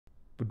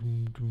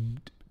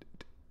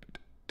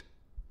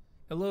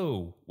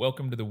Hello,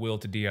 welcome to the Will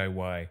to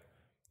DIY.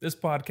 This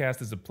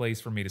podcast is a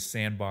place for me to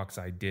sandbox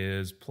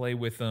ideas, play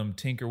with them,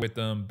 tinker with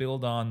them,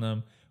 build on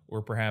them,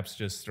 or perhaps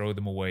just throw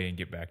them away and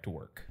get back to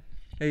work.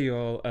 Hey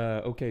y'all,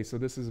 okay, so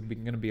this is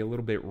going to be a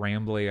little bit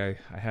rambly.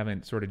 I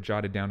haven't sort of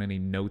jotted down any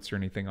notes or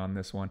anything on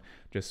this one.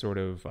 Just sort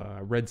of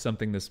read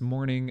something this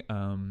morning.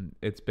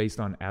 It's based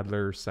on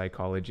Adler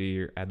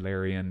psychology, or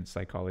Adlerian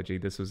psychology.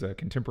 This was a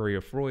contemporary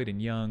of Freud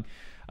and Jung.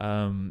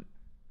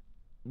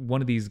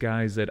 One of these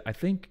guys that I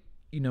think,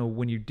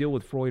 when you deal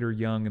with Freud or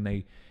Jung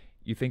and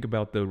you think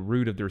about the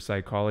root of their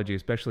psychology,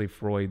 especially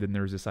Freud, then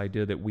there's this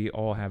idea that we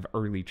all have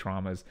early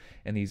traumas,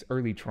 and these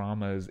early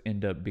traumas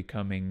end up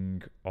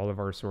becoming all of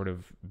our sort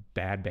of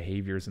bad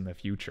behaviors in the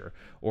future,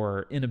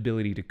 or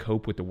inability to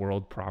cope with the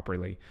world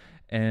properly.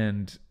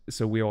 And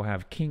so we all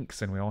have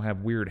kinks and we all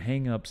have weird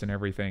hang-ups and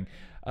everything.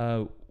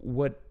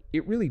 What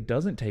it really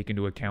doesn't take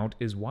into account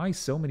is why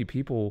so many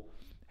people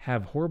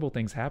have horrible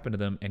things happen to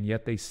them, and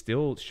yet they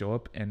still show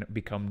up and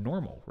become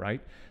normal, right?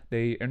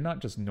 They are not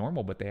just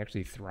normal, but they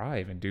actually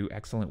thrive and do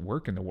excellent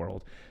work in the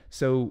world.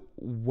 So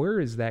where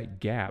is that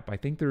gap? I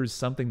think there's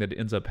something that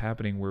ends up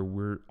happening where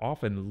we're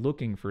often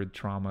looking for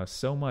trauma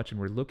so much,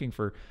 and we're looking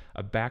for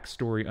a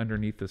backstory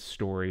underneath the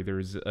story.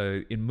 There's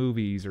in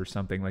movies or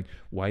something like,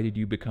 why did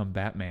you become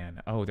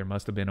Batman? Oh, there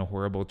must have been a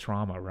horrible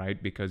trauma,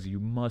 right? Because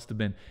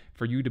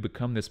for you to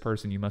become this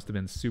person, you must have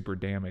been super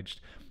damaged.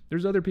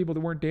 There's other people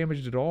that weren't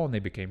damaged at all and they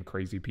became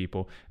crazy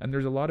people. And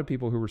there's a lot of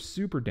people who were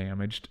super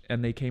damaged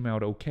and they came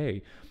out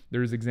okay.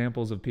 There's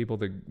examples of people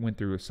that went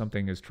through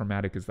something as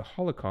traumatic as the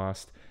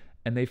Holocaust,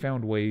 and they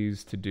found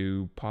ways to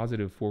do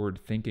positive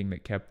forward thinking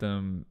that kept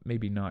them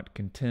maybe not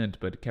content,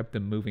 but kept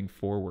them moving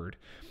forward.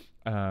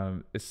 I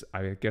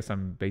guess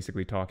I'm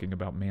basically talking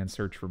about Man's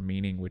Search for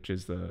Meaning, which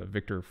is the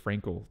Viktor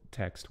Frankl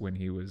text when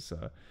he was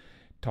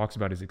talks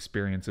about his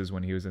experiences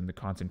when he was in the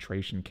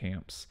concentration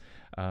camps.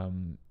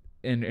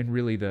 And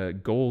really the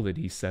goal that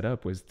he set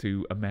up was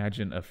to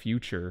imagine a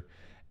future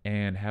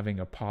and having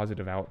a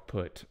positive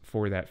output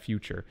for that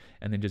future,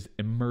 and then just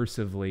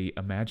immersively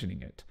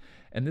imagining it.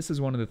 And this is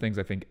one of the things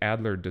I think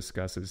Adler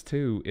discusses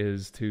too,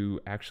 is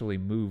to actually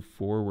move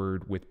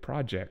forward with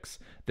projects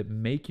that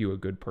make you a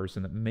good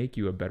person, that make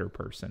you a better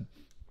person.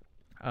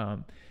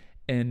 One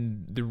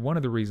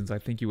of the reasons I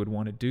think you would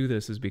want to do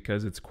this is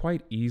because it's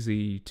quite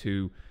easy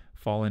to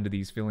fall into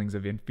these feelings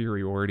of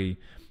inferiority.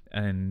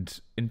 And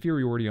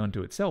inferiority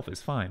unto itself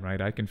is fine, right?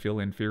 I can feel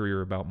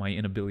inferior about my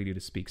inability to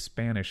speak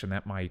Spanish, and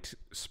that might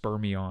spur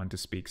me on to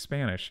speak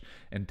Spanish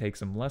and take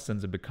some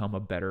lessons and become a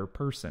better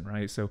person,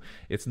 right? So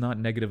it's not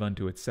negative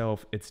unto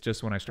itself. It's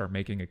just when I start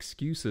making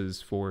excuses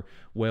for,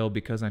 well,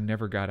 because I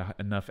never got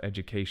enough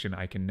education,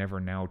 I can never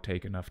now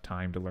take enough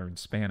time to learn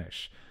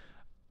Spanish.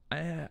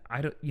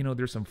 I don't,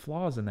 there's some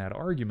flaws in that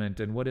argument,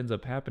 and what ends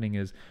up happening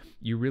is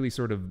you really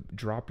sort of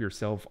drop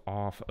yourself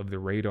off of the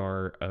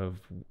radar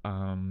of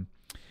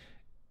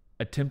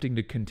attempting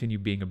to continue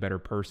being a better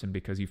person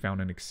because you found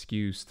an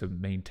excuse to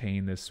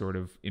maintain this sort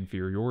of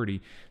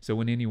inferiority. So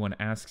when anyone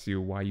asks you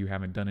why you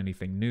haven't done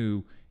anything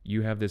new,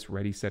 you have this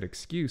ready set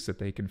excuse that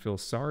they can feel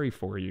sorry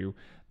for you,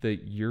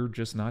 that you're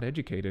just not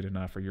educated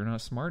enough, or you're not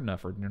smart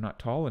enough, or you're not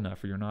tall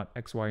enough, or you're not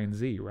X, Y, and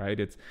Z, right?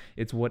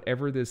 It's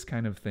whatever this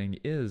kind of thing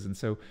is. And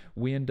so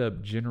we end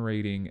up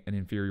generating an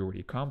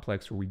inferiority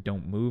complex where we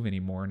don't move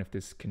anymore. And if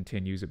this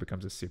continues, it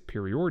becomes a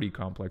superiority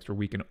complex where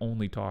we can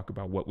only talk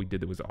about what we did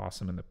that was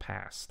awesome in the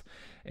past.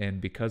 And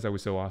because I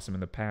was so awesome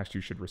in the past,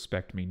 you should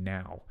respect me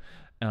now.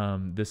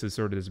 This is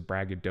sort of this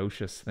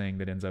braggadocious thing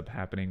that ends up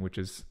happening, which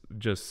is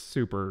just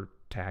super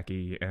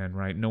tacky, and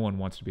right, no one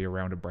wants to be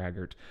around a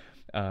braggart.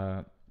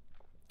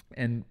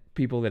 And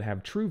people that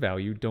have true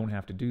value don't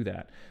have to do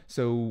that.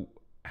 So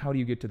how do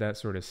you get to that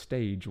sort of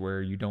stage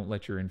where you don't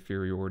let your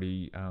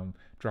inferiority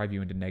drive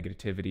you into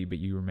negativity, but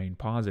you remain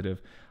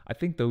positive? I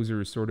think those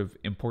are sort of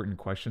important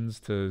questions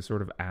to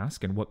sort of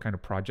ask, and what kind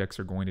of projects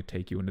are going to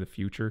take you into the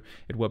future.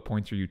 At what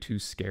points are you too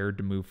scared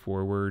to move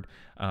forward?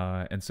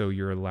 And so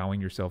you're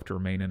allowing yourself to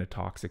remain in a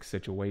toxic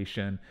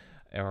situation.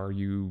 Are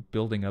you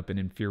building up an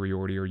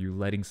inferiority? Are you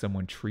letting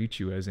someone treat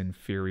you as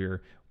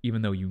inferior,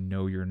 even though you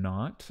know you're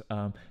not?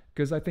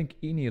 Because I think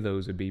any of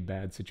those would be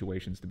bad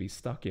situations to be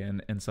stuck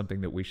in, and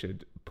something that we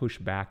should push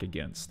back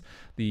against.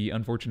 The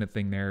unfortunate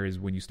thing there is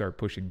when you start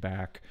pushing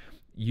back,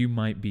 you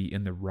might be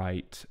in the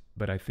right,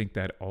 but I think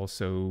that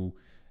also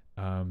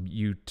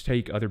you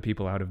take other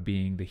people out of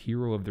being the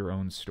hero of their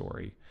own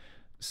story.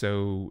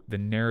 So the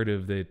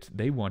narrative that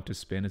they want to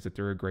spin is that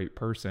they're a great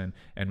person,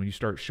 and when you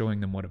start showing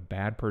them what a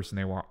bad person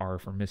they are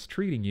for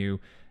mistreating you,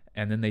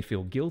 and then they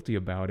feel guilty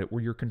about it,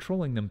 where you're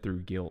controlling them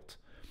through guilt.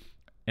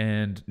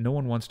 And no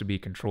one wants to be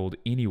controlled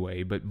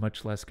anyway, but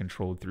much less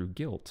controlled through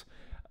guilt.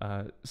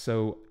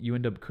 So you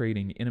end up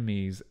creating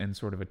enemies and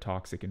sort of a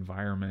toxic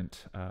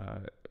environment.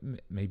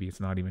 Maybe it's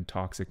not even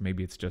toxic,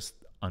 maybe it's just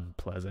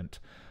unpleasant.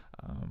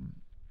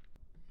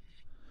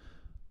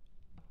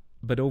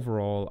 But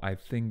overall, I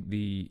think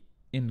the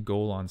end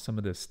goal on some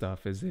of this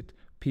stuff is that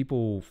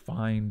people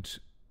find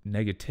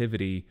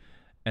negativity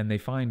And they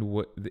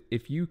find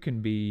if you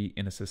can be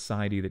in a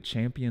society that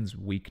champions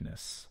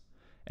weakness,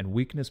 and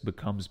weakness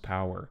becomes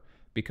power.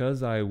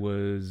 Because I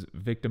was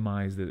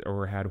victimized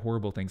or had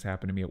horrible things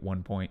happen to me at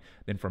one point,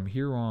 then from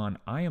here on,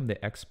 I am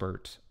the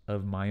expert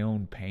of my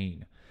own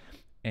pain.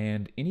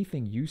 And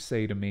anything you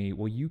say to me,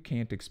 well, you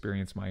can't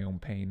experience my own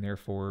pain,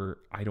 therefore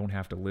I don't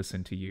have to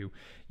listen to you.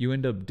 You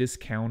end up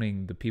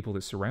discounting the people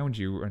that surround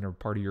you and are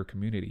part of your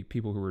community,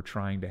 people who are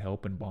trying to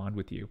help and bond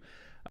with you.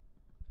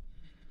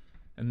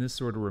 And this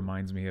sort of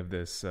reminds me of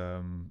this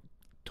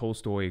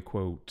Tolstoy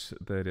quote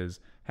that is,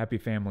 happy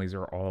families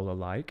are all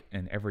alike,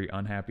 and every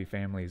unhappy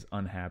family is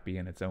unhappy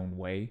in its own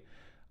way.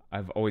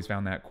 I've always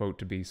found that quote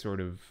to be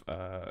sort of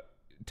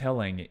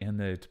telling, in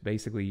that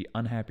basically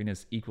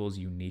unhappiness equals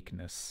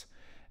uniqueness.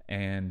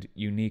 And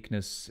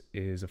uniqueness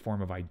is a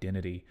form of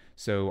identity.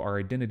 So our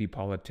identity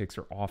politics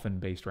are often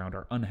based around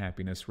our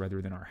unhappiness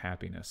rather than our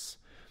happiness.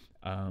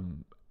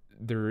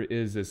 There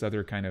is this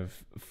other kind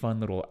of fun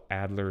little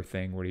Adler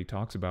thing where he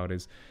talks about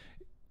is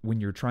when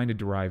you're trying to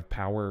derive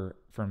power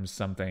from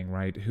something,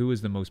 right? Who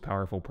is the most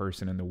powerful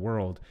person in the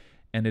world?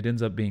 And it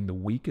ends up being the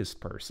weakest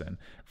person.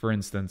 For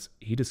instance,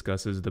 he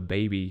discusses the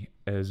baby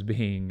as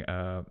being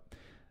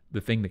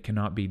the thing that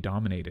cannot be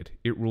dominated.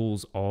 It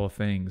rules all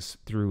things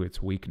through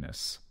its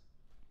weakness.